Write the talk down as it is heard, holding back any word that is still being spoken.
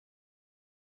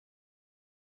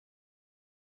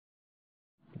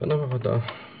به نام خدا،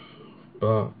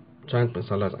 با چند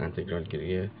مثال از انتگرال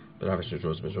گیری به روش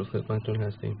جزء به جزء خدمتتون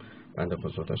هستیم. بنده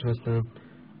خسروتاش هستم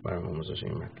برای آموزش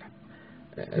این مطلب.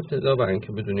 ابتدا برای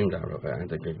اینکه بدونیم در واقع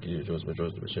انتگرال گیری جزء به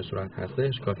جزء به چه صورت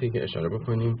هستش، کافیه که اشاره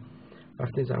بکنیم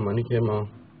وقتی زمانی که ما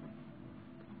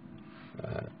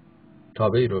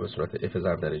تابعی رو به صورت f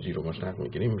ضرب در g رو مشتق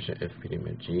میگیریم میشه f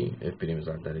پریم g، f پریم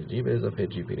ضرب در g به اضافه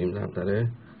g پریم ضرب در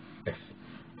f.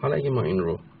 حالا اگه ما این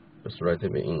رو به صورت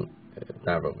به این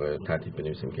در واقع ترتیب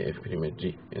بنویسیم که f پریم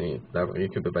g، یعنی در واقع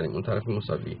که ببریم اون طرف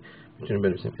مساوی، میتونیم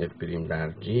بنویسیم f پریم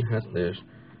در g هستش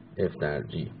f در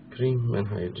g پریم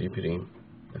منهای g پریم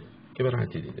f که به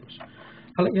راحتی دیده میشه.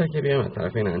 حالا اگر که بیایم از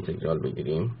طرف این انتگرال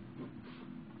بگیریم،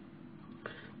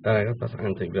 در حقیقت پس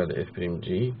انتگرال f پریم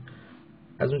g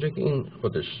از اونجا که این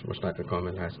خودش مشتق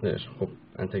کامل هستش، خب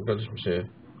انتگرالش میشه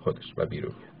خودش و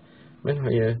بیرون میاد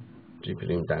منهای g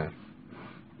پریم در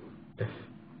f.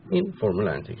 این فرمول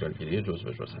انتگرال گیری جزء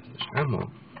به جزء هستش.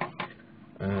 اما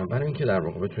برای اینکه در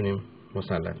واقع بتونیم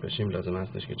مسلط بشیم لازم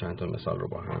هستش که چند تا مثال رو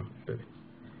با هم ببینیم.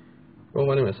 به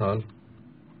عنوان مثال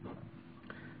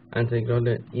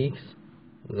انتگرال x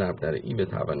ضرب در e به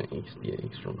توان x دی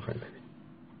x رو میخوایم ببینیم.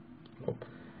 خب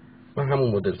من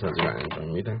همون مدل سازی رو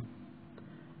انجام میدم.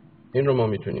 این رو ما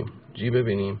میتونیم g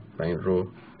ببینیم و این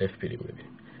رو f پریم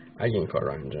ببینیم. اگه این کار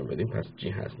رو انجام بدیم پس g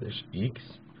هستش x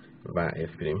و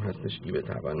f پریم هستش e به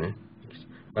توان x.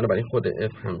 بنابراین خود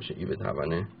f هم میشه e به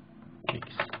توان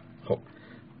x. خب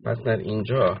پس در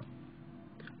اینجا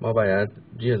ما باید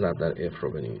g ضرب در f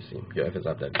رو بنویسیم یا f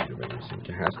ضرب در g رو بنویسیم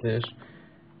که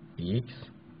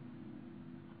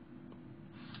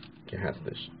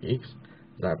هستش x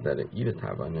ضرب در e به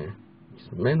توان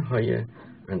x منهای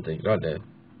انتگرال.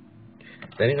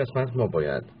 در این قسمت ما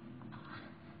باید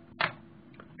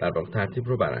در واقع ترتیب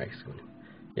رو برعکس کنیم،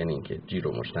 یعنی اینکه g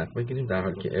رو مشتق بگیریم در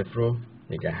حالی که f رو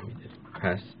نگه می‌داریم.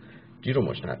 پس g رو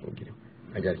مشتق می‌گیریم.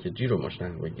 اگر که g رو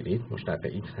مشتق بگیرید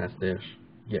مشتق x هستش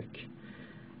 1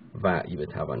 و e به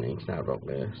توان x در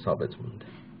واقع ثابت مونده.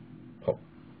 خب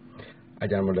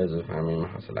اگر ملاحظه بفرمایید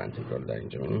حاصل انتگرال در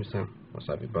اینجا می‌نویسم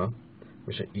مساوی با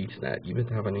میشه x در e به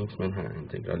توان x منهای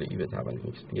انتگرال e به توان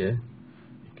x دیگه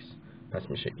x. پس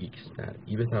میشه x در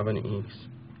e به توان x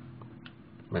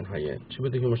منهای چی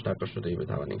بوده که مشتق شده e به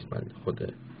توان x بر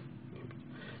خود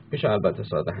میشه. البته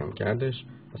ساده هم کردش،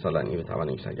 مثلا e به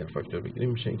توان x اگر فاکتور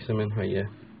بگیریم میشه x منهای 1.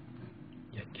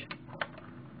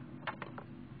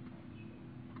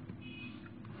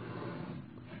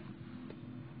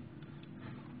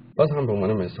 باز هم به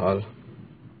عنوان مثال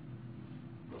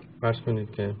فرض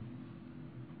کنید که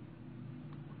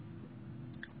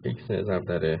x ضرب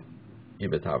در e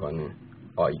به توان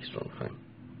ax رو میخوایم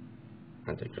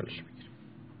انتگرالش بگیریم،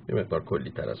 یه مقدار کلی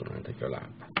تر از اون انتگرال اول.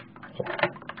 خب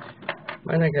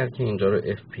من اگر که اینجا رو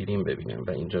f پریم ببینم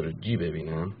و اینجا رو g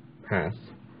ببینم، پس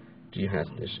g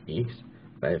هستش x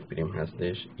و f پریم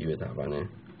هستش e به توان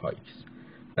ax.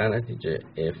 در نتیجه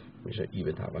f میشه e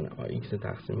به توان ax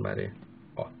تقسیم بر a.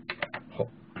 خب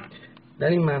در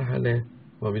این مرحله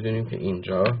ما بدونیم که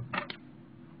اینجا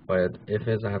باید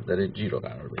f ضرب در g رو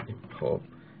قرار بدیم. خب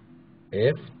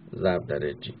f ضرب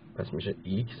در g پس میشه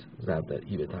x ضرب در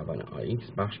e به توان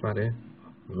ax بخش بر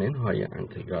منهای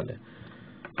انتگراله.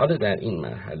 حالا در این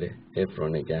مرحله f رو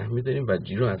نگه میداریم و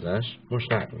g رو ازش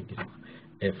مشتق میگیریم.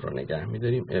 f رو نگه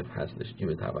میداریم، f هستش e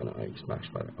به توان ax بخش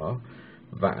بر a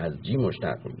و از g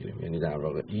مشتق میگیریم، یعنی در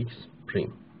واقع x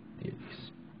پریم دی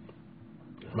x.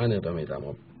 من ادامه میدم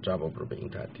و جواب رو به این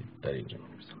ترتیب در اینجا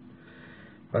می‌نویسم.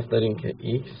 پس داریم که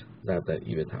x ضرب در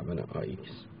e به توان ax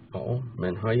a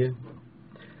منهای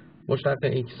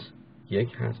مشتق x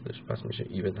 1 هستش، پس میشه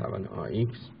e به توان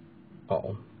ax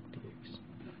a dx.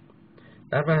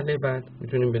 در وهله بعد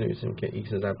میتونیم بنویسیم که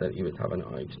x ضرب در e به توان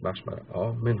ax بخش بر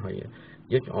a منهای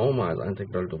 1 a ما از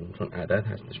انتگرال دوم چون عدد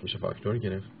هستش میشه فاکتور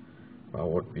گرفت و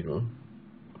آورد بیرون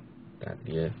در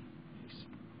dx.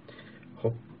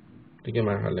 خب دیگه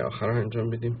مرحله آخر رو انجام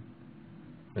بدیم.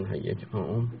 منهای 1 a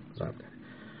ضرب در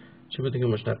چی بوده که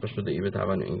مشتق شده e به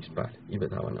توان x بر e به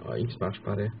توان ax بخش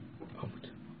بر a بود.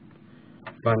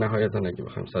 و نهایتا اگه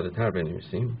بخوایم ساده تر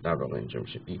بنویسیم در واقع اینجا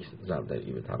میشه x ضرب در e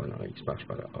به توان ax بخش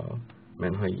بر a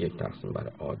منهای 1 تقسیم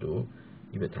بر a2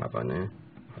 e به توان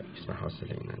ax و حاصل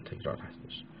این انتگرال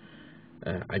هستش.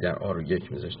 اگر a رو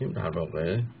 1 میذاشتیم در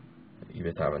واقع e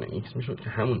به توان x میشد که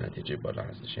همون نتیجه بالا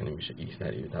هستش، یعنی میشه x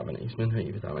در e به توان x منهای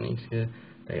e به توان x که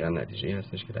دقیقا نتیجه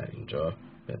هستش که در اینجا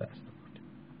به دست آوردیم.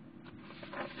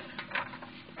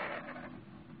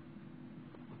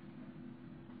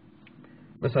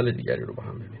 مثال دیگری رو با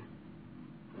هم ببینیم.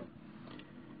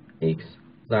 x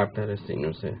ضرب در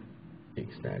سینوس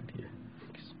x در دی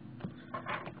x.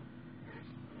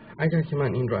 اگر که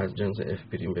من این رو از جنس f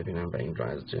پریم ببینم و این رو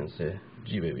از جنس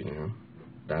g ببینم،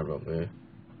 در واقع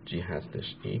g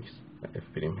هستش x و f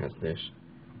پریم هستش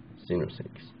سینوس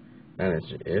x. در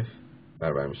نتیجه f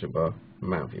برابر میشه با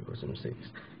منفی کوسینوس x.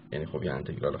 یعنی خب یه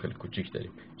انتگرال خیلی کوچیک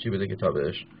داریم. چی بوده که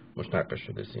تابعش مشتقش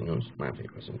شده سینوس، منفی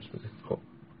کوسینوس بوده. خب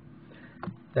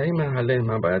در این مرحله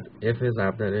من باید f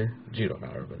ضرب در g رو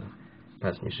قرار بدم.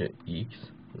 پس میشه x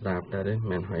ضرب در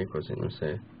منهای کوسینوس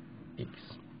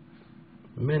x.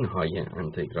 منهای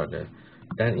انتگرال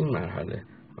در این مرحله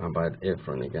من باید f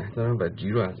رو نگه دارم و g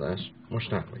رو ازش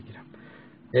مشتق بگیرم.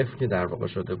 f که در واقع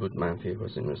شده بود منفی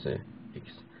کوسینوس x،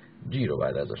 g رو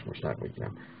باید ازش مشتق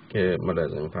بگیرم که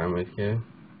ملاحظه می‌فرمایید که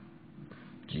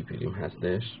g پریم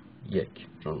هستش 1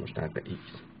 چون مشتق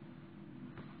x.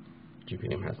 g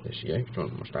پریم هستش 1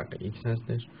 چون مشتق x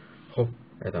هستش. خب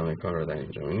ادامه کار رو در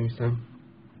اینجا می‌نویسم.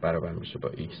 برابر میشه با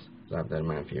x ضرب در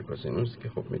منفی کوسینوس که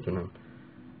خب میتونم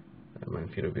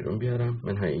منفی رو بیرون بیارم.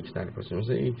 منهای x در کوسینوس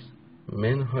x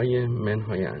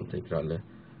منهای انتگرال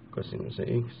کوسینوس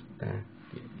x در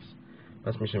dx.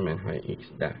 پس میشه منهای x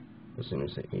در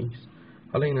کوسینوس x.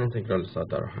 حالا این انتگرال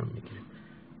ساده رو هم میگیریم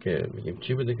که میگیم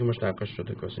چی بوده که مشتقش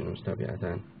شده کوسینوس،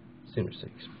 طبیعتا سینوس x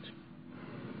بوده.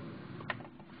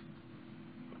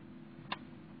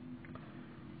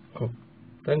 خب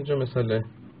در اینجا مثال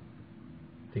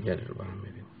دیگری رو با هم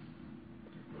میبینیم.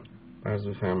 فرض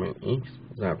بفرمایید x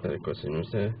ضرب در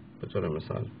کوسینوس به طور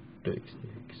مثال 2x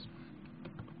dx.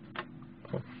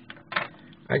 خب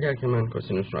اگر که من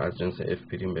کوسینوس رو از جنس f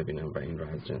پریم ببینم و این رو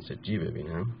از جنس g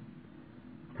ببینم،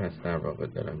 پس در واقع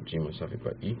دارم g مساوی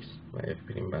با x و f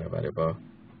پریم برابر با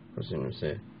کوسینوس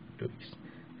 2x.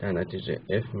 در نتیجه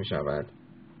f می شود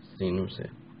سینوس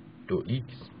 2x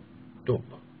دوم.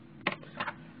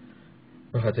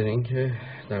 به خاطر اینکه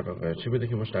در واقع چی بوده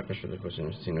که مشتق شده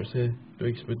کوسینوس سینوس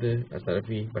 2x بوده. از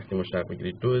طرفی وقتی مشتق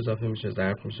بگیرید 2 اضافه میشه،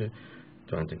 ضرب میشه،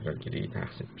 تو انتگرال گیری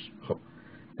تقسیم میشه. خب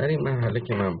در این مرحله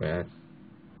که من باید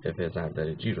f ضرب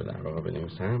در g رو در واقع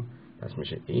بنویسم، پس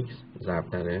میشه x ضرب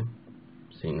در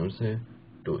سینوس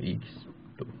 2x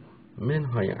دوم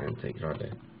منهای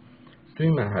انتگراله. تو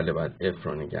این مرحله باید f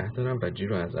رو نگه دارم و g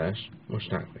رو ازش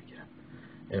مشتق بگیرم.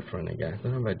 f رو نگه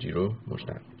دارم و g رو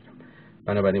مشتق بگیرم.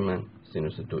 بنابراین من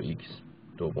سینوس 2x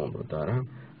دوم رو دارم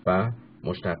و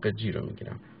مشتق g رو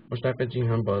میگیرم. مشتق g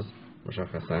هم باز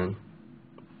مشخصا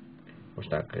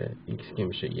مشتق x که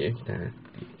میشه 1 در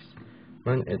dx.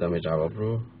 من ادامه جواب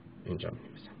رو اینجا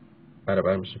می‌نویسم.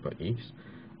 برابر میشه با x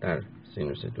در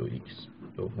سینوس 2x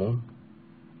دوم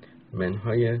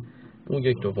منهای اون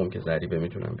 1 دوم که ضریبه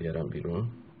میتونم بیارم بیرون،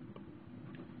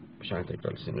 میشه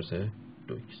انتگرال سینوس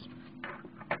 2x.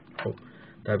 خب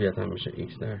طبیعتا میشه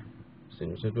x در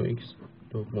سینوس 2x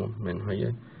دوم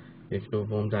منهای 1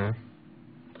 دوم در.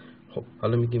 خب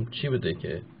حالا میگیم چی بوده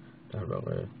که در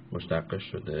واقع مشتقش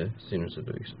شده سینوس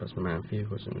 2x، پس منفی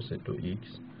کوسینوس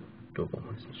 2x دوم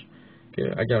هستش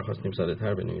که اگر خواستیم ساده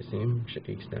تر بنویسیم میشه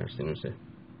x در سینوس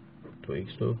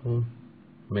 2x دوم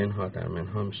منها در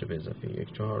منها میشه به اضافه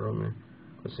 1/4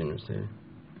 کوسینوس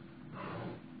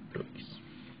 2x.